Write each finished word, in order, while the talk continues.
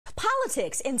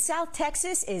Politics in South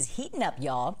Texas is heating up,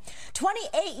 y'all.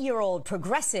 28-year-old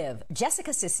progressive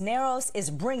Jessica Cisneros is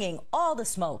bringing all the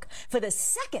smoke for the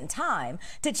second time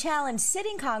to challenge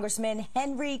sitting Congressman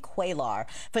Henry Cuellar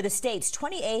for the state's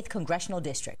 28th congressional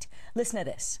district. Listen to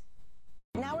this.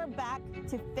 Now we're back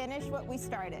to finish what we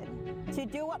started, to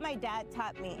do what my dad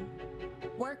taught me.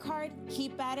 Work hard,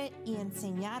 keep at it, y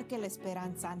enseñar que la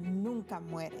esperanza nunca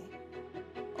muere.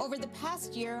 Over the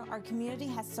past year, our community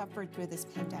has suffered through this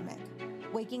pandemic,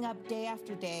 waking up day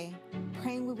after day,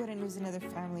 praying we wouldn't lose another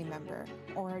family member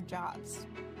or our jobs.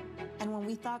 And when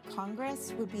we thought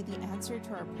Congress would be the answer to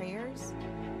our prayers,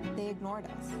 they ignored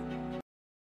us.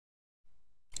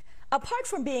 Apart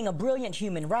from being a brilliant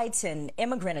human rights and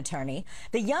immigrant attorney,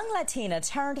 the young Latina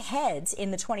turned heads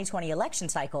in the 2020 election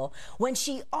cycle when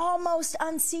she almost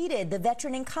unseated the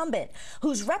veteran incumbent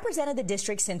who's represented the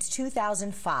district since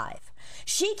 2005.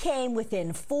 She came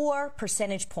within 4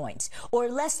 percentage points, or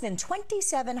less than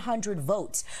 2,700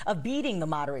 votes, of beating the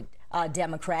moderate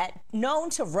Democrat, known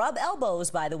to rub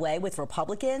elbows, by the way, with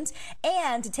Republicans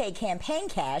and to take campaign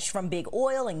cash from big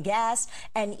oil and gas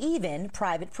and even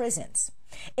private prisons.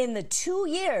 In the 2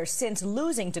 years since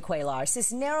losing to Cuellar,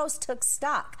 Cisneros took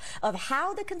stock of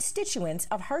how the constituents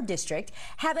of her district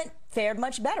haven't fared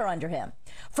much better under him.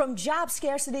 From job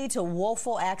scarcity to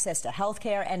woeful access to health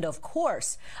care and, of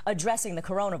course, addressing the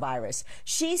coronavirus,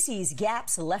 she sees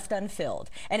gaps left unfilled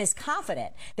and is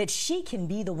confident that she can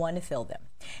be the one to fill them.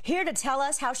 Here to tell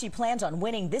us how she plans on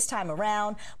winning this time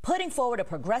around, putting forward a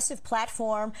progressive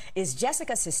platform, is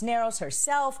Jessica Cisneros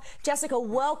herself. Jessica,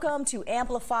 welcome to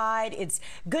Amplified. It's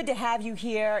good to have you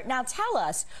here. Now tell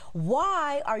us,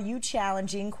 why are you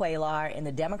challenging Cuellar in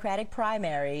the Democratic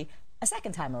primary a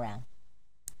second time around?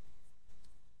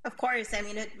 Of course. I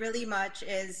mean, it really much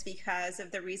is because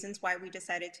of the reasons why we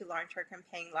decided to launch our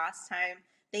campaign last time.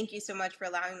 Thank you so much for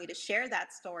allowing me to share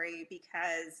that story,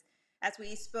 because as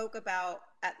we spoke about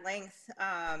at length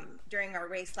during our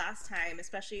race last time,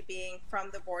 especially being from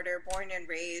the border, born and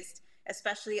raised,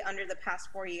 especially under the past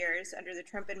 4 years under the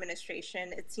Trump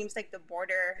administration, it seems like the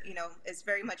border, is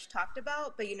very much talked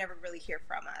about, but you never really hear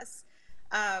from us.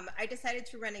 I decided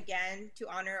to run again to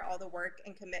honor all the work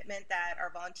and commitment that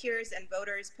our volunteers and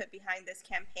voters put behind this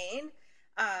campaign.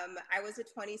 I was a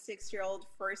 26-year-old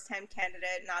first-time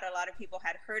candidate. Not a lot of people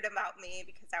had heard about me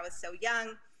because I was so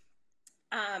young.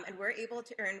 And we're able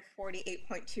to earn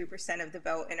 48.2% of the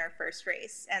vote in our first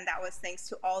race. And that was thanks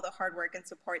to all the hard work and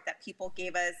support that people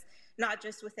gave us, not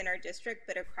just within our district,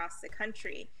 but across the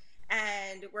country.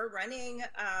 And we're running,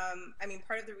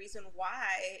 part of the reason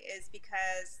why is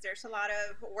because there's a lot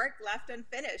of work left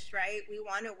unfinished, right? We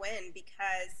want to win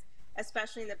because,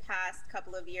 especially in the past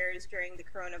couple of years during the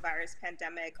coronavirus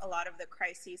pandemic, a lot of the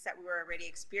crises that we were already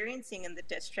experiencing in the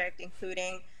district,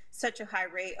 including such a high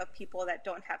rate of people that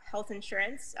don't have health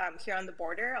insurance here on the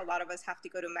border. A lot of us have to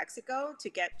go to Mexico to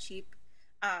get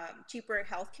cheaper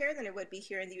health care than it would be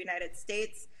here in the United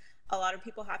States. A lot of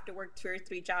people have to work 2 or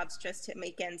 3 jobs just to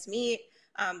make ends meet.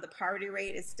 The poverty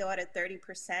rate is still at a 30%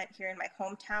 here in my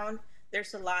hometown.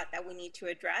 There's a lot that we need to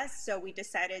address. So we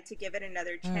decided to give it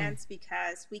another chance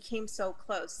because we came so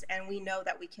close and we know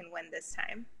that we can win this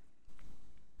time.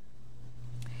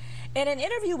 In an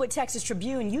interview with Texas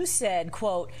Tribune, you said,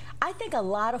 quote, "I think a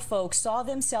lot of folks saw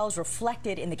themselves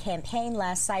reflected in the campaign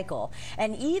last cycle.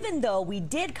 And even though we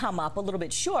did come up a little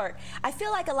bit short, I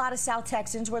feel like a lot of South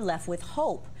Texans were left with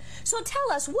hope." So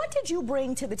tell us, what did you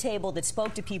bring to the table that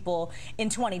spoke to people in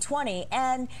 2020,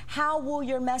 and how will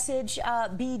your message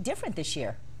be different this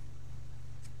year?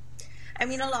 I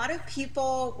mean, a lot of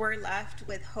people were left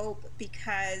with hope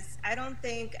because I don't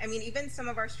think, even some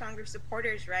of our stronger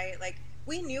supporters, right? Like,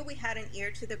 we knew we had an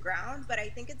ear to the ground, but I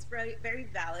think it's very, very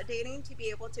validating to be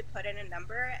able to put in a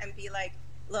number and be like,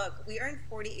 look, we earned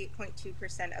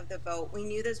 48.2% of the vote. We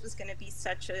knew this was going to be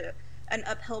such an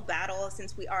uphill battle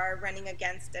since we are running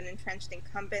against an entrenched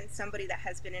incumbent, somebody that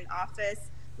has been in office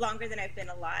longer than I've been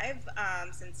alive,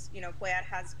 since, Cuellar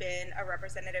has been a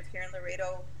representative here in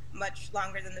Laredo much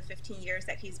longer than the 15 years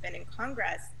that he's been in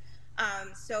Congress.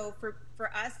 So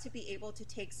for us to be able to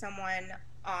take someone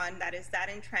on that is that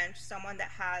entrenched, someone that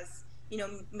has,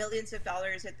 millions of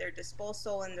dollars at their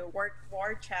disposal in their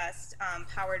war chest,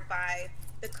 powered by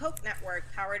the Coke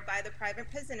network, powered by the private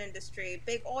prison industry,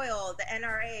 big oil, the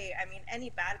NRA, any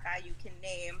bad guy you can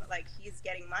name, like, he's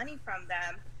getting money from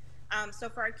them. So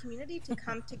for our community to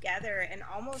come together and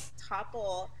almost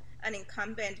topple an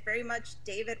incumbent, very much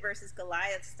David versus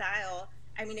Goliath style,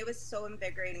 it was so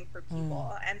invigorating for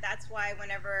people. And that's why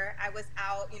whenever I was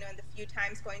out, in the few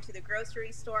times going to the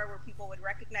grocery store where people would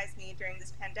recognize me during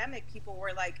this pandemic, people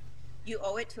were like, you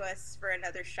owe it to us for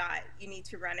another shot. You need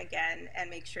to run again and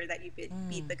make sure that you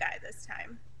beat the guy this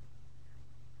time.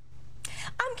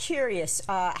 I'm curious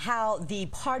how the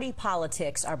party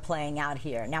politics are playing out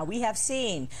here. Now, we have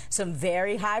seen some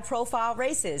very high-profile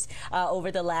races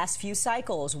over the last few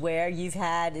cycles where you've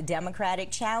had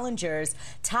Democratic challengers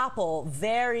topple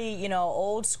very,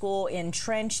 old school,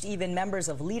 entrenched, even members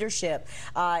of leadership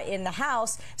in the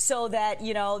House, so that,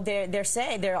 they're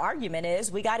saying their argument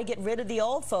is we got to get rid of the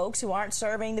old folks who aren't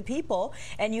serving the people,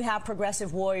 and you have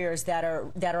progressive warriors that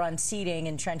are unseating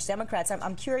entrenched Democrats.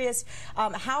 I'm curious,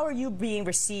 how are you being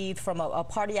received from a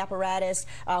party apparatus?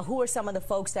 Who are some of the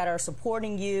folks that are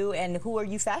supporting you, and who are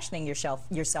you fashioning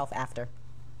yourself after?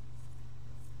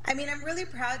 I mean, I'm really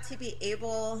proud to be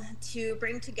able to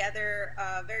bring together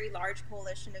a very large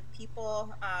coalition of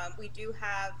people. We do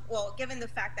have, well, given the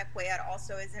fact that Cuellar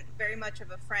also isn't very much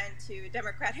of a friend to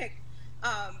Democratic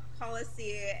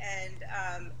policy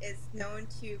and is known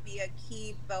to be a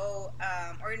key vote,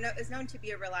 is known to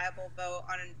be a reliable vote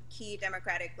on key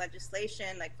Democratic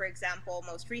legislation. Like, for example,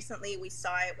 most recently we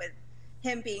saw it with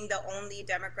him being the only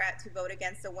Democrat to vote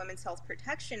against the Women's Health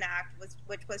Protection Act,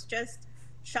 which was just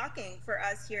shocking for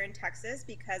us here in Texas,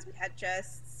 because we had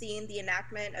just seen the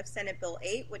enactment of Senate Bill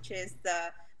 8, which is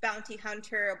the bounty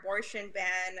hunter abortion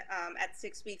ban at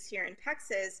 6 weeks here in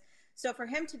Texas. So for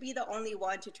him to be the only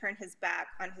one to turn his back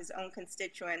on his own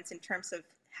constituents in terms of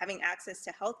having access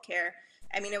to health care,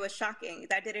 I mean, it was shocking.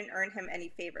 That didn't earn him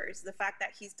any favors. The fact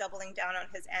that he's doubling down on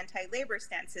his anti-labor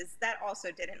stances, that also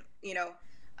didn't,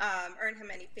 earn him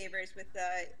any favors with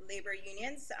the labor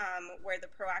unions, where the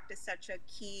PRO Act is such a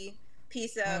key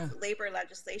piece of labor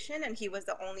legislation, and he was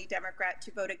the only Democrat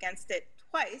to vote against it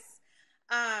twice.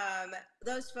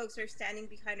 Those folks are standing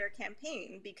behind our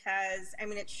campaign because, I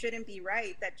mean, it shouldn't be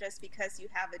right that just because you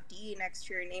have a D next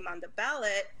to your name on the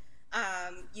ballot,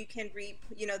 you can reap,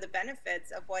 the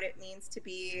benefits of what it means to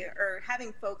be, or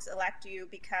having folks elect you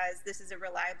because this is a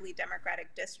reliably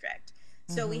Democratic district.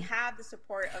 So we have the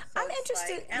support of folks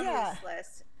like Emily's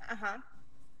List.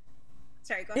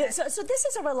 Sorry, go ahead. Yeah, so this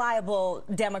is a reliable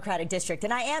Democratic district,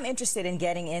 and I am interested in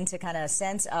getting into kind of a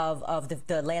sense of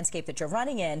the landscape that you're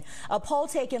running in. A poll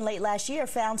taken late last year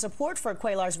found support for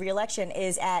Cuellar's reelection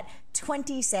is at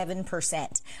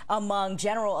 27% among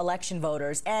general election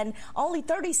voters and only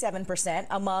 37%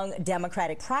 among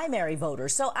Democratic primary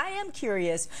voters. So I am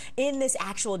curious, in this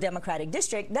actual Democratic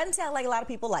district, doesn't sound like a lot of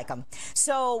people like him.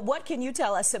 So what can you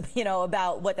tell us,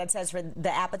 about what that says for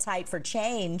the appetite for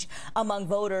change among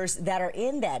voters that are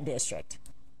in that district?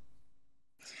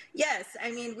 Yes,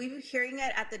 I mean, we're hearing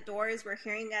it at the doors. We're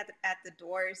hearing it at the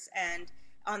doors and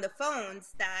on the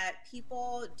phones that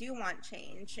people do want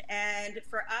change. And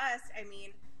for us, I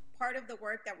mean, part of the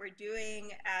work that we're doing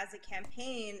as a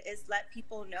campaign is let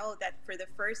people know that for the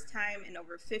first time in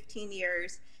over 15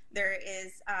 years, there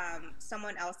is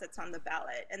someone else that's on the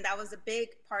ballot. And that was a big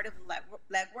part of the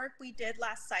legwork we did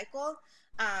last cycle,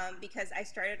 because I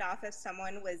started off as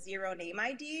someone with zero name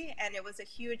ID, and it was a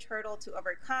huge hurdle to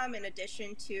overcome. In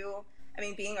addition to, I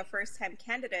mean, being a first-time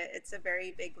candidate, it's a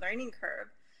very big learning curve.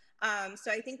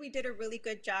 So I think we did a really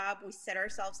good job. We set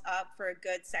ourselves up for a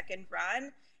good second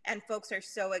run, and folks are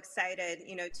so excited,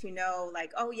 to know,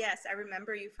 like, oh yes, I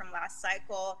remember you from last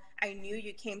cycle. I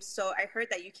heard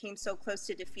that you came so close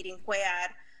to defeating Cuellar.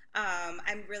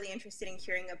 I'm really interested in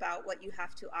hearing about what you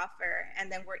have to offer.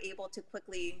 And then we're able to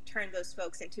quickly turn those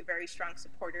folks into very strong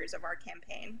supporters of our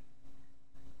campaign.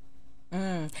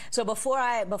 So before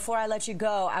I let you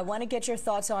go, I want to get your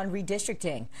thoughts on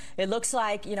redistricting. It looks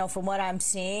like, from what I'm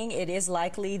seeing, it is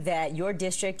likely that your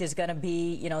district is going to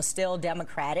be, still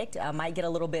Democratic, might get a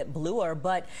little bit bluer,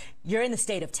 but you're in the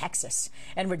state of Texas,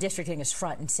 and redistricting is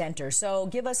front and center. So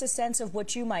give us a sense of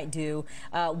what you might do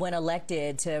when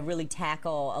elected to really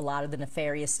tackle a lot of the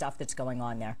nefarious stuff that's going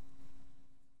on there.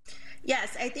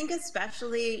 Yes, I think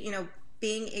especially,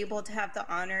 being able to have the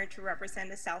honor to represent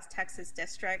the South Texas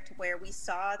district, where we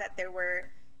saw that there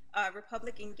were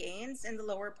Republican gains in the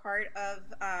lower part of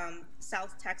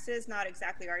South Texas, not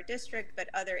exactly our district, but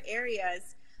other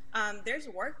areas. There's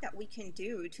work that we can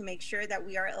do to make sure that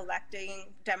we are electing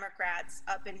Democrats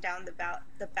up and down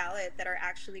the ballot that are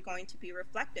actually going to be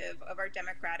reflective of our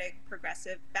democratic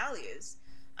progressive values.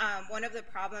 One of the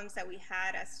problems that we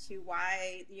had as to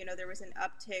why, there was an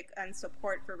uptick in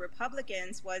support for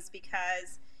Republicans was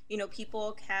because,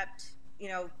 people kept,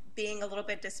 being a little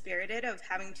bit dispirited of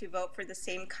having to vote for the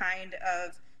same kind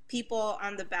of people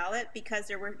on the ballot because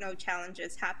there were no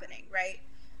challenges happening, right?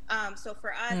 So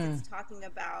for us, it's talking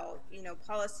about,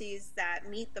 policies that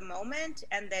meet the moment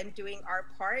and then doing our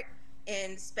part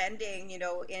in spending,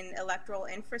 in electoral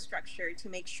infrastructure to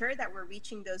make sure that we're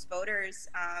reaching those voters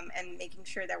and making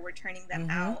sure that we're turning them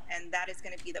out. And that is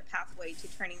going to be the pathway to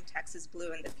turning Texas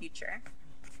blue in the future.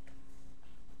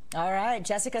 All right,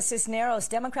 Jessica Cisneros,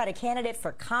 Democratic candidate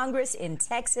for Congress in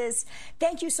Texas.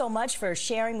 Thank you so much for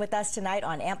sharing with us tonight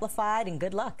on Amplified, and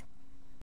good luck.